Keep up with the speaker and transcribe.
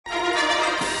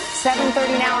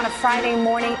7:30 now on a Friday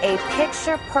morning, a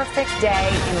picture-perfect day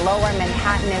in Lower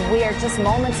Manhattan, and we are just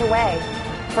moments away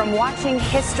from watching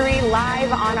history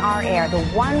live on our air. The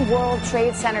One World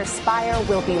Trade Center spire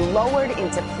will be lowered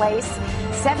into place,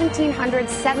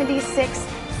 1,776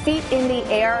 feet in the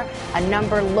air, a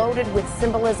number loaded with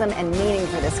symbolism and meaning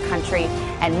for this country.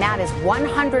 And Matt is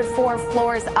 104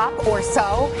 floors up or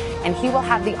so, and he will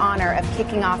have the honor of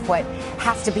kicking off what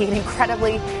has to be an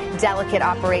incredibly delicate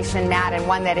operation, Matt, and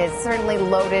one that is certainly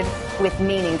loaded with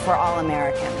meaning for all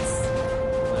Americans.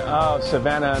 Oh,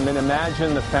 Savannah, I mean,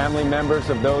 imagine the family members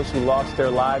of those who lost their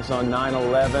lives on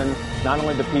 9/11, not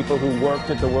only the people who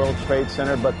worked at the World Trade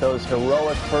Center, but those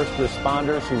heroic first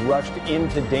responders who rushed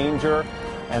into danger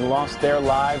and lost their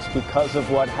lives because of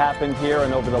what happened here.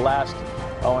 And over the last,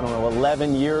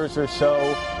 11 years or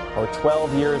so, or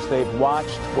 12 years, they've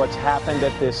watched what's happened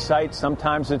at this site.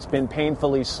 Sometimes it's been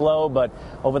painfully slow, but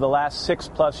over the last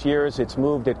 6+ years, it's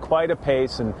moved at quite a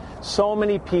pace. And so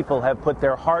many people have put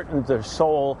their heart and their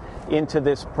soul into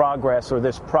this progress or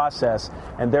this process.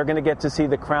 And they're going to get to see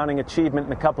the crowning achievement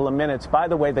in a couple of minutes. By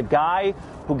the way, the guy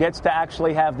who gets to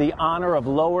actually have the honor of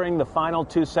lowering the final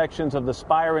two sections of the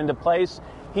spire into place,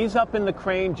 he's up in the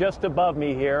crane just above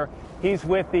me here. He's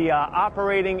with the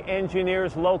operating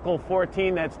engineers, Local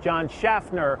 14. That's John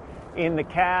Schaffner in the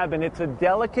cab, and it's a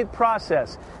delicate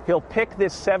process. He'll pick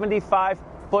this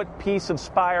 75-foot piece of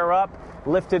spire up,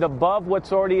 lift it above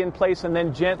what's already in place, and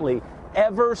then gently,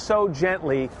 ever so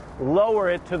gently, lower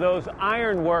it to those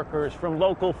iron workers from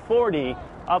Local 40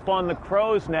 up on the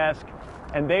crow's nest,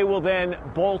 and they will then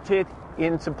bolt it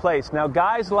into place. Now,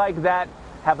 guys like that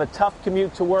have a tough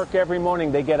commute to work every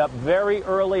morning. They get up very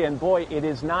early, and boy, it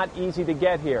is not easy to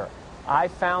get here. I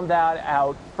found that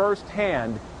out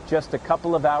firsthand just a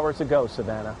couple of hours ago,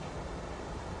 Savannah.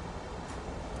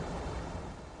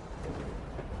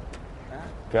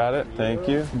 Got it. Thank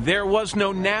you. There was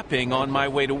no napping on my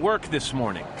way to work this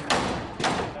morning.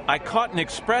 I caught an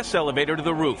express elevator to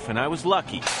the roof, and I was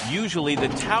lucky. Usually the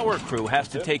tower crew has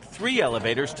to take 3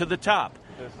 elevators to the top.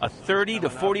 A 30 to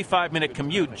 45-minute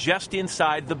commute just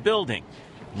inside the building.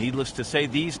 Needless to say,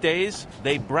 these days,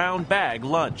 they brown bag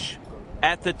lunch.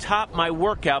 At the top, my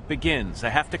workout begins. I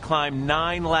have to climb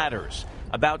 9 ladders,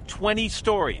 about 20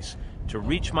 stories, to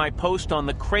reach my post on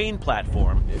the crane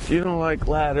platform. If you don't like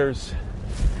ladders,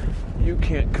 you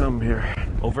can't come here.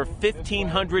 Over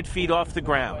 1,500 feet off the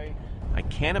ground. I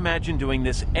can't imagine doing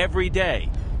this every day.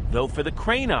 Though for the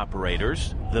crane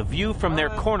operators, the view from their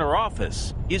corner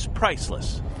office is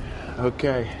priceless.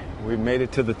 Okay, we've made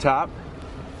it to the top.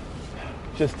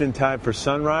 Just in time for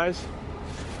sunrise.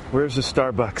 Where's the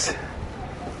Starbucks?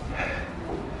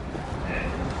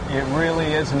 It really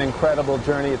is an incredible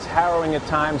journey. It's harrowing at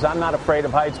times. I'm not afraid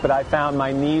of heights, but I found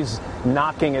my knees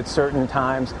knocking at certain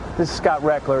times. This is Scott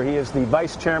Reckler. He is the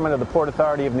Vice Chairman of the Port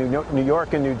Authority of New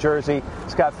York and New Jersey.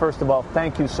 Scott, first of all,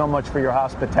 thank you so much for your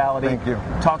hospitality. Thank you.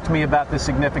 Talk to me about the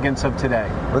significance of today.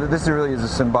 Well, this really is a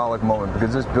symbolic moment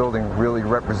because this building really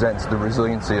represents the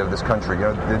resiliency of this country.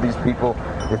 You know, these people,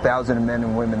 the thousands of men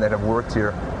and women that have worked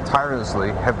here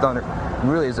tirelessly, have done it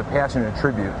really as a passionate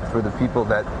tribute for the people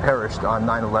that perished on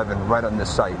 9/11 right on this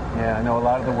site. Yeah, I know a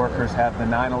lot of the workers have the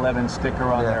 9/11 sticker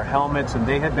on their helmets, and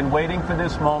they had been waiting for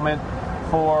this moment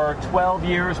for 12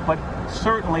 years, but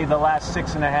certainly the last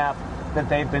 6.5 that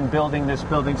they've been building this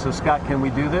building. So, Scott, can we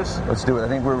do this? Let's do it. I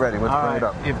think we're ready. Let's bring it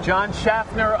up. If John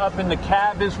Schaffner up in the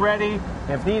cab is ready,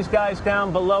 if these guys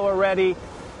down below are ready,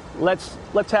 let's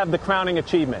have the crowning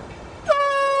achievement.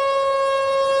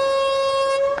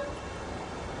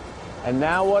 And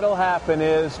now what will happen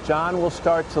is John will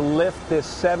start to lift this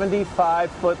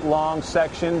 75-foot long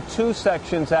section, 2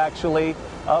 sections actually,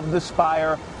 of the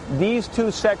spire. These 2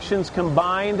 sections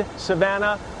combined,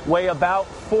 Savannah, weigh about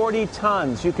 40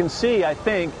 tons. You can see, I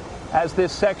think, as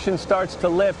this section starts to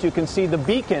lift, you can see the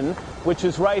beacon, which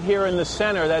is right here in the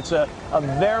center. That's a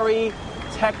very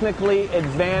technically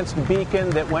advanced beacon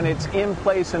that when it's in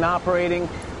place and operating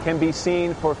can be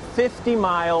seen for 50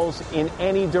 miles in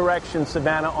any direction,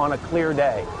 Savannah, on a clear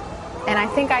day. And I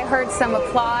think I heard some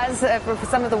applause for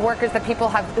some of the workers. The people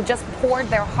have just poured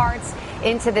their hearts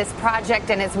into this project.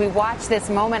 And as we watch this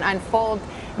moment unfold,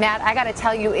 Matt, I got to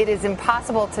tell you, it is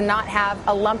impossible to not have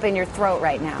a lump in your throat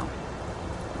right now.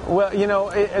 Well, you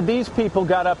know, these people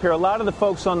got up here. A lot of the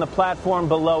folks on the platform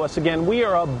below us, again, we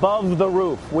are above the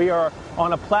roof. We are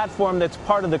on a platform that's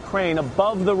part of the crane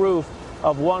above the roof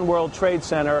of One World Trade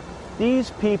Center. These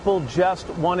people just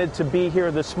wanted to be here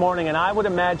this morning, and I would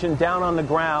imagine down on the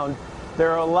ground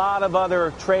there are a lot of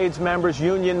other trades members,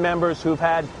 union members who've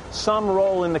had some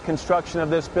role in the construction of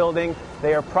this building.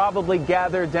 They are probably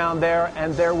gathered down there,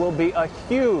 and there will be a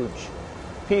huge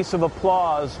piece of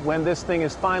applause when this thing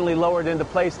is finally lowered into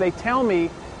place. They tell me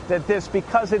that this,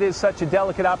 because it is such a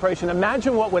delicate operation,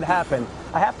 imagine what would happen.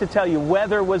 I have to tell you,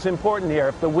 weather was important here.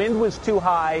 If the wind was too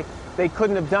high, they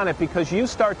couldn't have done it, because you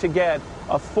start to get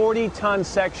a 40-ton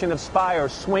section of spire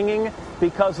swinging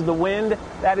because of the wind.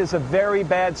 That is a very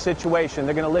bad situation.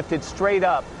 They're going to lift it straight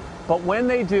up. But when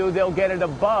they do, they'll get it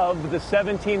above the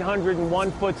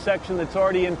 1,701-foot section that's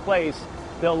already in place.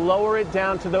 They'll lower it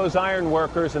down to those iron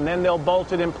workers, and then they'll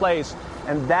bolt it in place.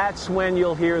 And that's when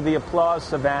you'll hear the applause,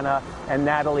 Savannah and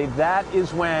Natalie. That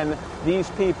is when these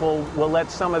people will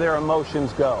let some of their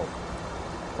emotions go.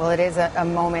 Well, it is a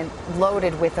moment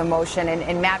loaded with emotion.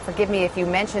 And Matt, forgive me if you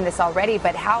mentioned this already,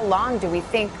 but how long do we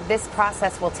think this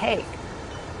process will take?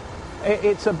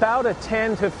 It's about a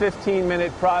 10 to 15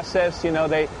 minute process. You know,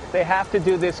 they have to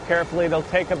do this carefully. It'll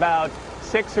take about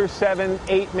 6 or 7,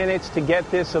 8 minutes to get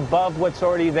this above what's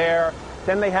already there.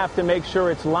 Then they have to make sure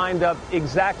it's lined up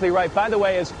exactly right. By the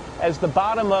way, as the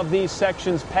bottom of these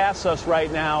sections pass us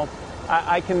right now,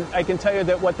 I can tell you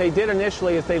that what they did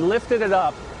initially is they lifted it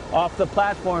up off the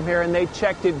platform here, and they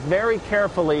checked it very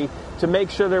carefully to make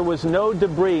sure there was no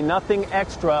debris, nothing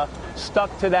extra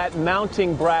stuck to that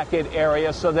mounting bracket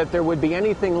area, so that there would be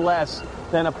anything less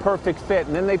than a perfect fit.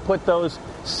 And then they put those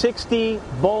 60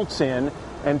 bolts in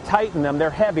and tighten them. They're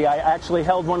heavy. I actually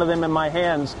held one of them in my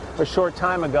hands a short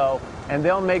time ago, and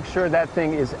they'll make sure that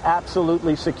thing is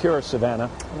absolutely secure, Savannah.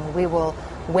 We will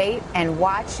wait and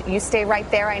watch. You stay right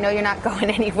there. I know you're not going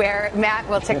anywhere. Matt,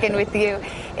 we'll check in with you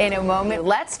in a moment.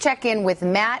 Let's check in with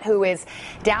Matt, who is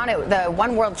down at the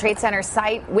One World Trade Center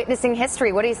site witnessing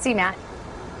history. What do you see, Matt?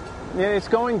 Yeah, it's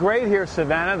going great here,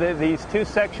 Savannah. These two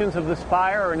sections of the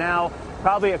spire are now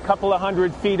probably a couple of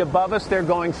 100 feet above us. They're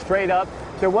going straight up.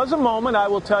 There was a moment, I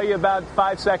will tell you, about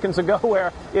 5 seconds ago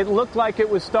where it looked like it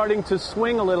was starting to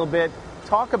swing a little bit.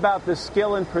 Talk about the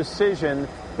skill and precision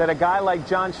that a guy like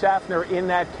John Schaffner in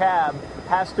that cab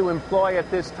has to employ at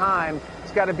this time.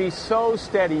 It's got to be so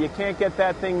steady. You can't get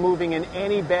that thing moving in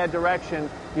any bad direction.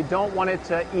 You don't want it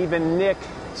to even nick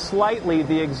slightly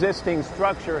the existing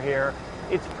structure here.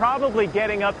 It's probably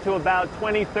getting up to about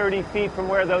 20, 30 feet from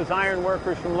where those iron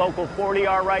workers from Local 40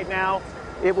 are right now.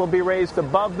 It will be raised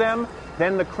above them.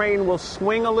 Then the crane will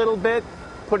swing a little bit,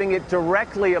 putting it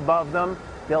directly above them.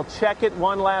 They'll check it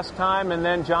one last time, and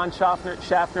then John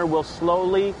Schaffner will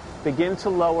slowly begin to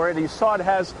lower it. You saw it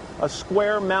has a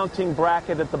square mounting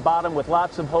bracket at the bottom with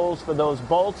lots of holes for those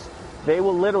bolts. They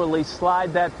will literally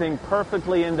slide that thing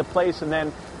perfectly into place and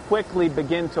then quickly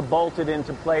begin to bolt it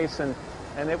into place. And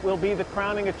it will be the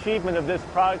crowning achievement of this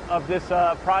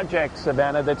project,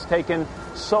 Savannah, that's taken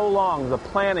so long, the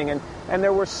planning. And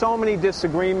there were so many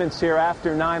disagreements here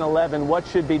after 9/11. What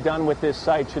should be done with this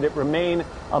site? Should it remain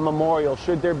a memorial?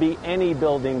 Should there be any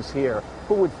buildings here?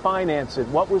 Who would finance it?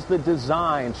 What was the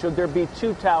design? Should there be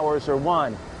 2 towers or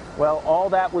 1? Well, all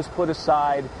that was put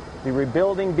aside. The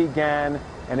rebuilding began,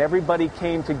 and everybody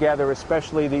came together,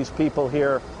 especially these people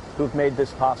here who've made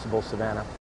this possible, Savannah.